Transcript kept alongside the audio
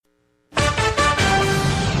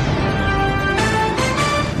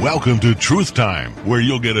Welcome to Truth Time, where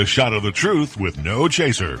you'll get a shot of the truth with no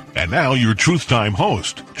chaser. And now your Truth Time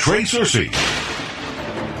host, Trey Searcy.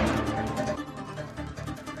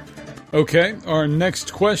 Okay, our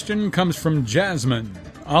next question comes from Jasmine,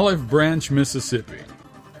 Olive Branch, Mississippi.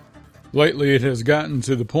 Lately it has gotten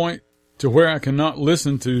to the point to where I cannot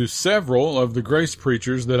listen to several of the grace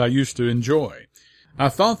preachers that I used to enjoy. I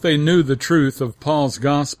thought they knew the truth of Paul's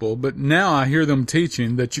gospel, but now I hear them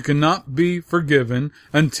teaching that you cannot be forgiven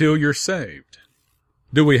until you're saved.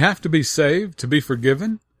 Do we have to be saved to be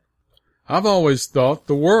forgiven? I've always thought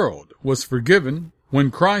the world was forgiven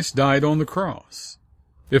when Christ died on the cross.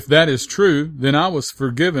 If that is true, then I was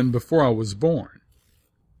forgiven before I was born.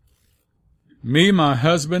 Me, my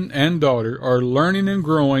husband, and daughter are learning and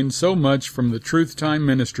growing so much from the Truth Time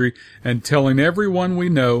ministry and telling everyone we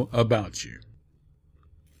know about you.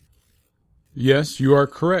 Yes, you are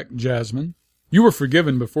correct, Jasmine. You were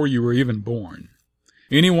forgiven before you were even born.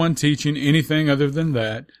 Anyone teaching anything other than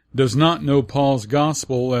that does not know Paul's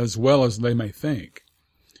gospel as well as they may think.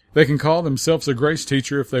 They can call themselves a grace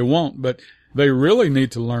teacher if they want, but they really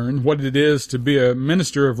need to learn what it is to be a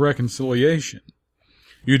minister of reconciliation.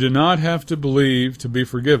 You do not have to believe to be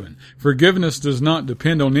forgiven. Forgiveness does not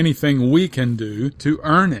depend on anything we can do to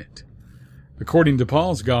earn it. According to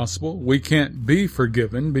Paul's gospel, we can't be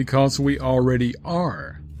forgiven because we already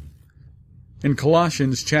are. In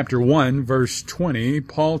Colossians chapter 1, verse 20,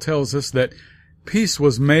 Paul tells us that peace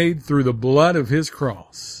was made through the blood of his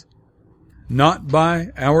cross. Not by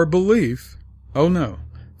our belief. Oh no.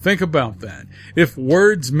 Think about that. If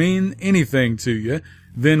words mean anything to you,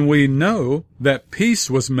 then we know that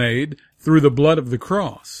peace was made through the blood of the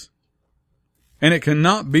cross. And it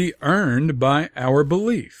cannot be earned by our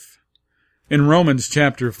belief. In Romans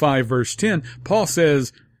chapter 5, verse 10, Paul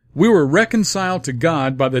says, we were reconciled to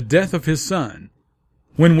God by the death of his Son.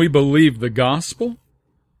 When we believe the gospel?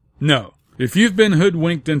 No. If you've been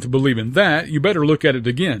hoodwinked into believing that, you better look at it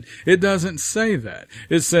again. It doesn't say that.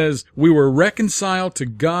 It says, we were reconciled to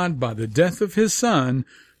God by the death of his Son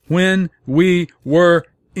when we were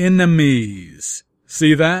enemies.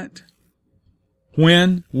 See that?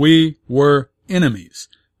 When we were enemies.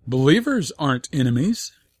 Believers aren't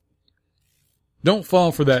enemies. Don't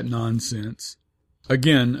fall for that nonsense.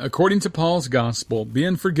 Again, according to Paul's gospel,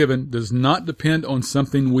 being forgiven does not depend on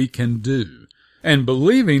something we can do. And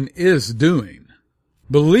believing is doing.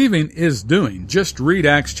 Believing is doing. Just read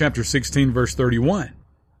Acts chapter 16, verse 31.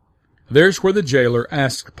 There's where the jailer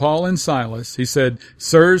asked Paul and Silas, he said,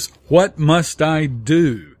 Sirs, what must I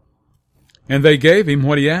do? And they gave him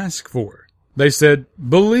what he asked for. They said,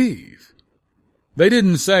 believe. They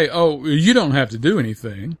didn't say, oh, you don't have to do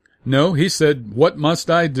anything. No, he said, what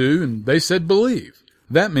must I do? And they said, believe.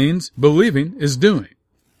 That means believing is doing.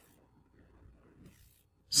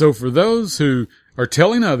 So for those who are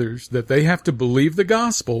telling others that they have to believe the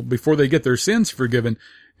gospel before they get their sins forgiven,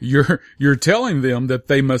 you're telling them that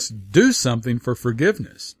they must do something for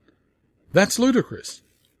forgiveness. That's ludicrous.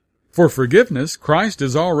 For forgiveness, Christ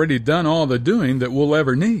has already done all the doing that we'll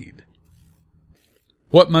ever need.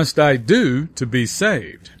 What must I do to be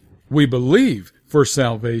saved? We believe for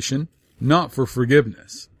salvation, not for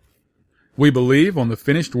forgiveness. We believe on the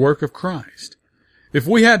finished work of Christ. If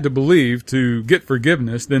we had to believe to get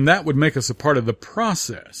forgiveness, then that would make us a part of the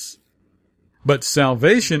process. But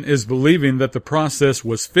salvation is believing that the process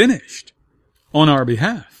was finished on our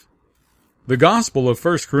behalf. The gospel of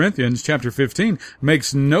 1 Corinthians chapter 15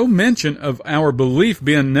 makes no mention of our belief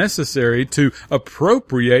being necessary to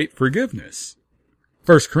appropriate forgiveness.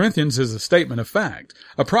 1 Corinthians is a statement of fact,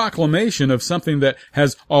 a proclamation of something that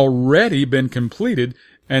has already been completed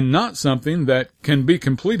and not something that can be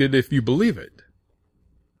completed if you believe it.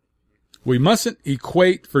 We mustn't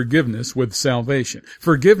equate forgiveness with salvation.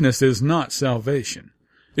 Forgiveness is not salvation.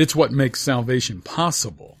 It's what makes salvation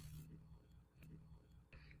possible.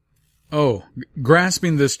 Oh,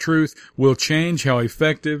 grasping this truth will change how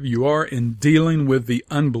effective you are in dealing with the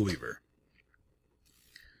unbeliever.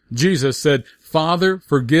 Jesus said, Father,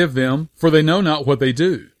 forgive them, for they know not what they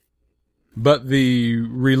do. But the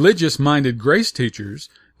religious-minded grace teachers,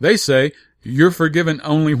 they say, you're forgiven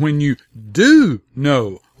only when you do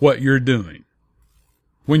know what you're doing.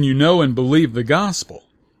 When you know and believe the gospel.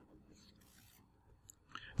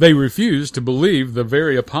 They refuse to believe the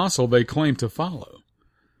very apostle they claim to follow.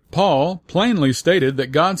 Paul plainly stated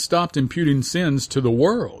that God stopped imputing sins to the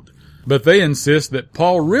world, but they insist that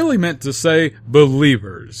Paul really meant to say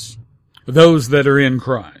believers, those that are in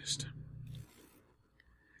Christ.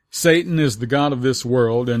 Satan is the god of this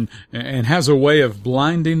world and has a way of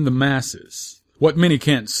blinding the masses. What many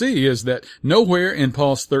can't see is that nowhere in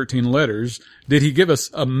Paul's 13 letters did he give us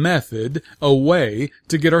a method, a way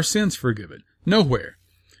to get our sins forgiven. Nowhere.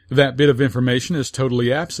 That bit of information is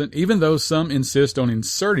totally absent, even though some insist on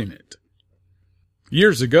inserting it.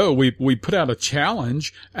 Years ago, we put out a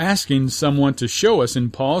challenge asking someone to show us in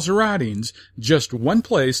Paul's writings just one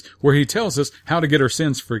place where he tells us how to get our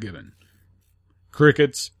sins forgiven.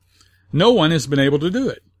 Crickets. No one has been able to do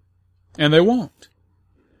it, and they won't.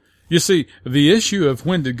 You see, the issue of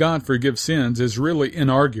when did God forgive sins is really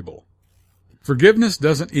inarguable. Forgiveness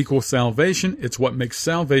doesn't equal salvation, it's what makes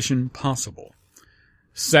salvation possible.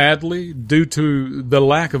 Sadly, due to the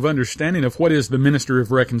lack of understanding of what is the ministry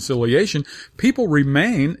of reconciliation, people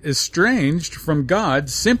remain estranged from God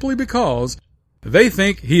simply because they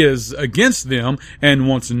think He is against them and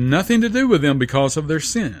wants nothing to do with them because of their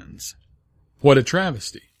sins. What a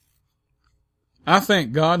travesty. I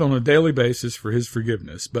thank God on a daily basis for His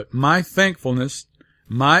forgiveness, but my thankfulness,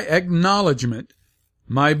 my acknowledgement,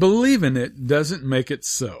 my belief in it doesn't make it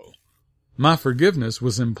so. My forgiveness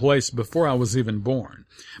was in place before I was even born.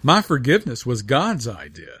 My forgiveness was God's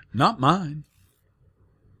idea, not mine.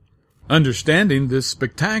 Understanding this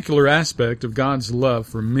spectacular aspect of God's love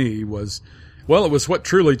for me was what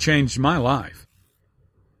truly changed my life.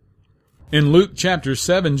 In Luke chapter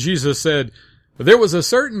 7, Jesus said, "There was a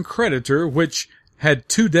certain creditor which had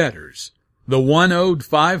 2 debtors. The one owed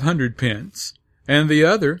 500 pence, and the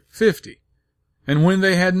other 50. And when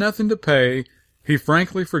they had nothing to pay, He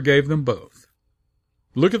frankly forgave them both."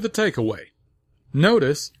 Look at the takeaway.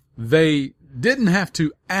 Notice they didn't have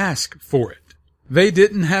to ask for it. They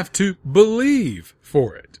didn't have to believe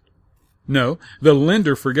for it. No, the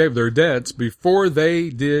lender forgave their debts before they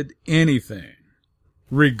did anything,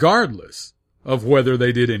 regardless of whether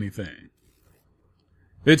they did anything.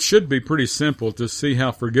 It should be pretty simple to see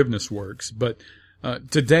how forgiveness works, but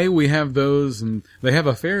today we have those, and they have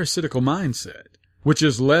a pharisaical mindset, which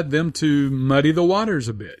has led them to muddy the waters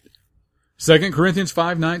a bit. 2 Corinthians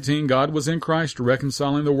 5:19, God was in Christ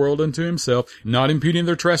reconciling the world unto Himself, not imputing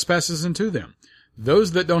their trespasses unto them.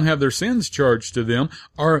 Those that don't have their sins charged to them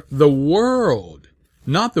are the world,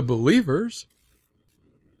 not the believers.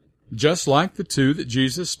 Just like the 2 that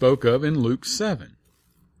Jesus spoke of in Luke 7.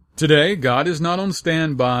 Today, God is not on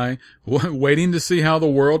standby, waiting to see how the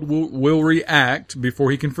world will react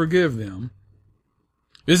before He can forgive them.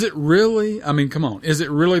 Is it really, is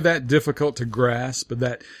it really that difficult to grasp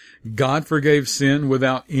that God forgave sin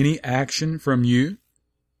without any action from you?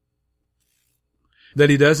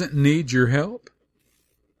 That He doesn't need your help?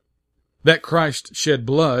 That Christ shed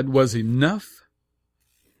blood was enough?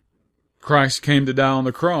 Christ came to die on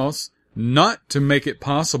the cross not to make it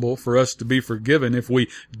possible for us to be forgiven if we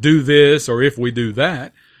do this or if we do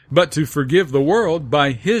that, but to forgive the world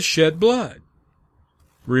by His shed blood.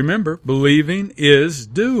 Remember, believing is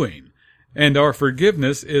doing, and our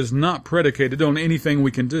forgiveness is not predicated on anything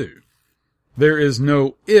we can do. There is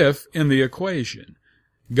no if in the equation.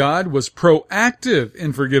 God was proactive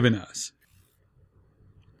in forgiving us.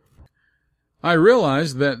 I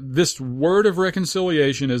realize that this word of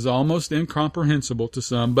reconciliation is almost incomprehensible to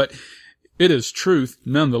some, but it is truth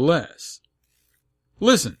nonetheless.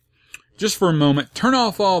 Listen, just for a moment, turn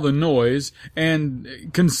off all the noise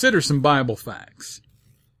and consider some Bible facts.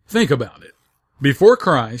 Think about it. Before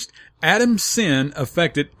Christ, Adam's sin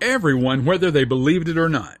affected everyone whether they believed it or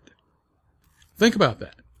not. Think about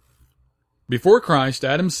that. Before Christ,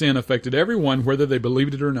 Adam's sin affected everyone whether they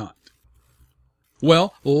believed it or not.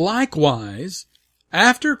 Well, likewise,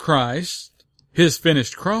 after Christ, His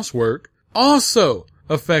finished cross work also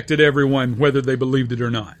affected everyone whether they believed it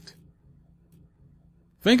or not.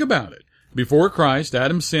 Think about it. Before Christ,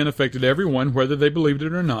 Adam's sin affected everyone whether they believed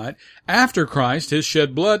it or not. After Christ, His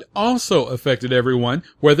shed blood also affected everyone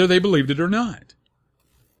whether they believed it or not.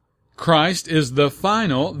 Christ is the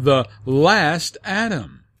final, the last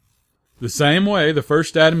Adam. The same way the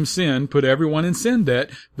first Adam's sin put everyone in sin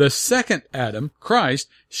debt, the second Adam, Christ,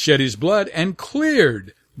 shed His blood and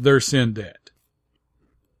cleared their sin debt,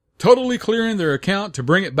 totally clearing their account to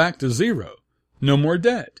bring it back to zero. No more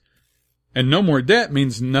debt. And no more debt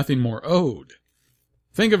means nothing more owed.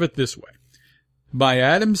 Think of it this way. By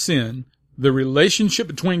Adam's sin, the relationship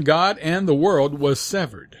between God and the world was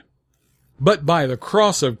severed. But by the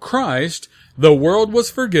cross of Christ, the world was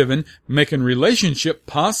forgiven, making relationship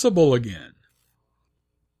possible again.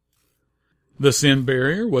 The sin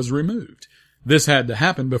barrier was removed. This had to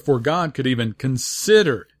happen before God could even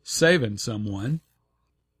consider saving someone.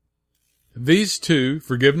 These two,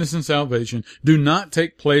 forgiveness and salvation, do not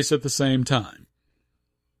take place at the same time.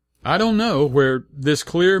 I don't know where this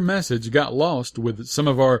clear message got lost with some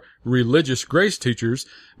of our religious grace teachers,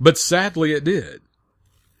 but sadly it did.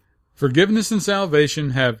 Forgiveness and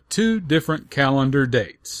salvation have two different calendar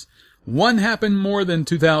dates. One happened more than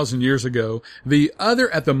 2,000 years ago, the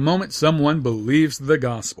other at the moment someone believes the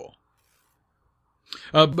gospel.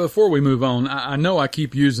 Before we move on, I know I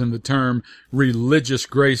keep using the term religious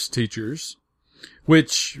grace teachers,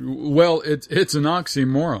 which, well, it's an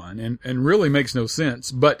oxymoron and really makes no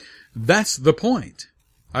sense, but that's the point.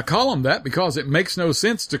 I call them that because it makes no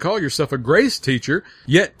sense to call yourself a grace teacher,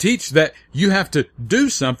 yet teach that you have to do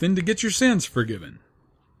something to get your sins forgiven.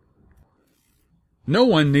 No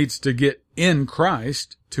one needs to get in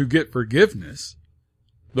Christ to get forgiveness.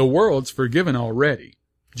 The world's forgiven already.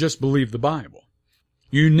 Just believe the Bible.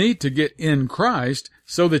 You need to get in Christ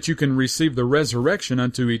so that you can receive the resurrection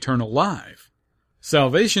unto eternal life.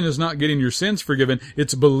 Salvation is not getting your sins forgiven,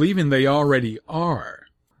 it's believing they already are.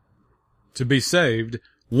 To be saved,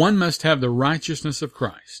 one must have the righteousness of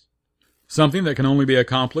Christ, something that can only be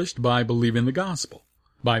accomplished by believing the gospel,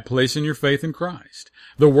 by placing your faith in Christ.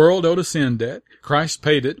 The world owed a sin debt. Christ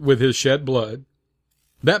paid it with his shed blood.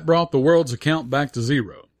 That brought the world's account back to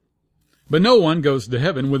zero. But no one goes to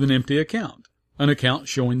heaven with an empty account, an account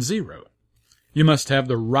showing zero. You must have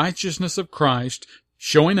the righteousness of Christ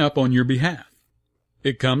showing up on your behalf.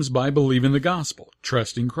 It comes by believing the gospel,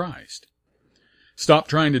 trusting Christ. Stop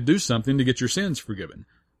trying to do something to get your sins forgiven.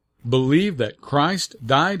 Believe that Christ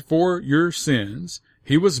died for your sins,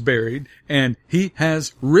 he was buried, and he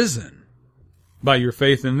has risen. By your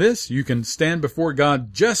faith in this, you can stand before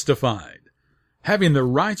God justified, having the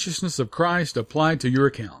righteousness of Christ applied to your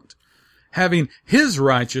account, having his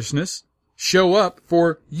righteousness show up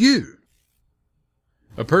for you.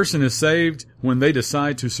 A person is saved when they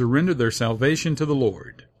decide to surrender their salvation to the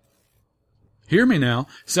Lord. Hear me now.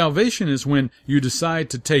 Salvation is when you decide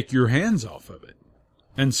to take your hands off of it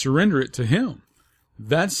and surrender it to him.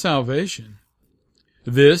 That's salvation.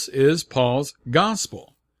 This is Paul's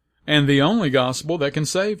gospel, and the only gospel that can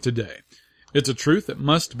save today. It's a truth that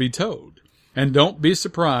must be told. And don't be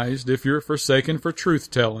surprised if you're forsaken for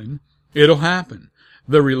truth-telling. It'll happen.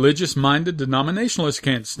 The religious-minded denominationalists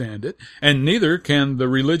can't stand it, and neither can the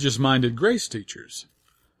religious-minded grace teachers.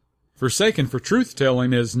 Forsaken for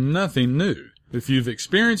truth-telling is nothing new. If you've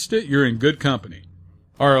experienced it, you're in good company.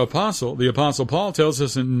 Our apostle, the Apostle Paul, tells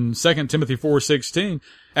us in 2 Timothy 4:16,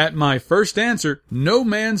 "At my first answer, no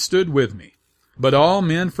man stood with me, but all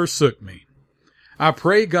men forsook me. I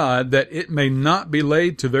pray God that it may not be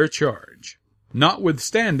laid to their charge.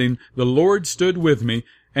 Notwithstanding, the Lord stood with me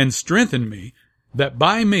and strengthened me, that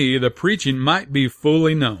by me the preaching might be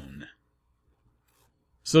fully known."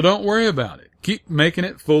 So don't worry about it. Keep making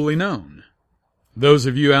it fully known. Those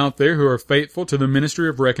of you out there who are faithful to the ministry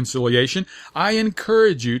of reconciliation, I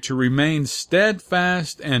encourage you to remain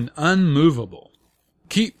steadfast and unmovable.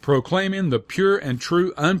 Keep proclaiming the pure and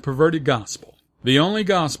true unperverted gospel. The only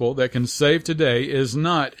gospel that can save today is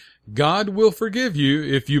not, God will forgive you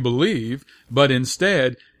if you believe, but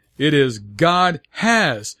instead, it is, God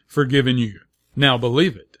has forgiven you. Now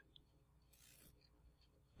believe it.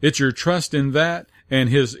 It's your trust in that and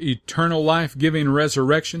his eternal life-giving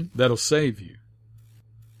resurrection that'll save you.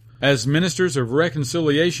 As ministers of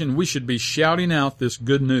reconciliation, we should be shouting out this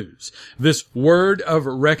good news, this word of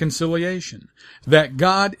reconciliation, that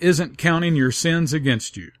God isn't counting your sins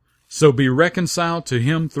against you. So be reconciled to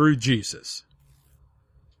him through Jesus.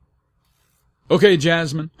 Okay,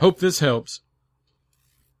 Jasmine, hope this helps.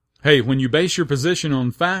 Hey, when you base your position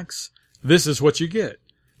on facts, this is what you get.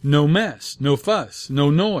 No mess, no fuss,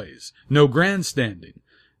 no noise, no grandstanding.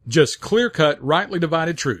 Just clear-cut, rightly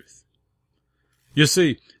divided truth. You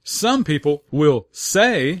see, some people will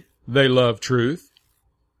say they love truth,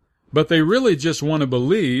 but they really just want to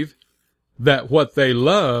believe that what they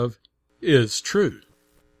love is true.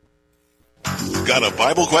 Got a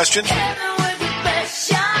Bible question?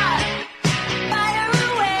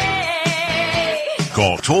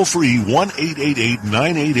 Call toll-free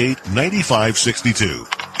 1-888-988-9562.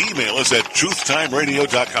 Email us at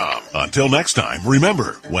truthtimeradio.com. Until next time,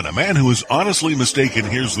 remember, when a man who is honestly mistaken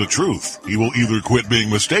hears the truth, he will either quit being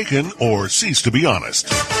mistaken or cease to be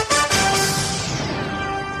honest.